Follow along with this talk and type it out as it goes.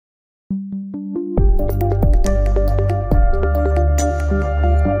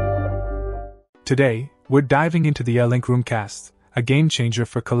Today, we're diving into the Yealink RoomCast, a game-changer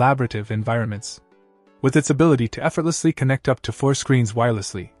for collaborative environments. With its ability to effortlessly connect up to 4 screens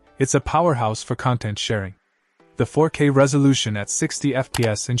wirelessly, it's a powerhouse for content sharing. The 4K resolution at 60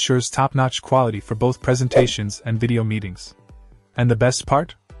 FPS ensures top-notch quality for both presentations and video meetings. And the best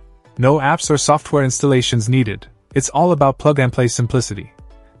part? No apps or software installations needed. It's all about plug-and-play simplicity.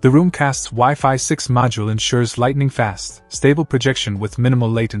 The RoomCast's Wi-Fi 6 module ensures lightning-fast, stable projection with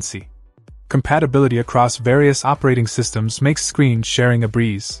minimal latency. Compatibility across various operating systems makes screen sharing a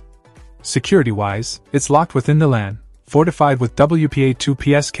breeze. Security-wise, it's locked within the LAN, fortified with WPA2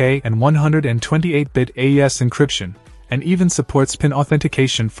 PSK and 128-bit AES encryption, and even supports PIN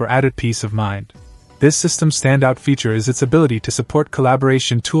authentication for added peace of mind. This system's standout feature is its ability to support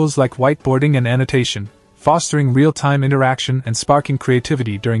collaboration tools like whiteboarding and annotation, fostering real-time interaction and sparking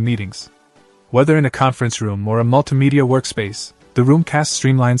creativity during meetings. Whether in a conference room or a multimedia workspace, the RoomCast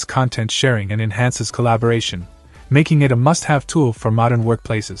streamlines content sharing and enhances collaboration, making it a must-have tool for modern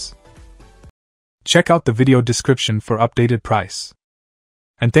workplaces. Check out the video description for updated price.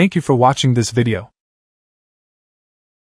 And thank you for watching this video.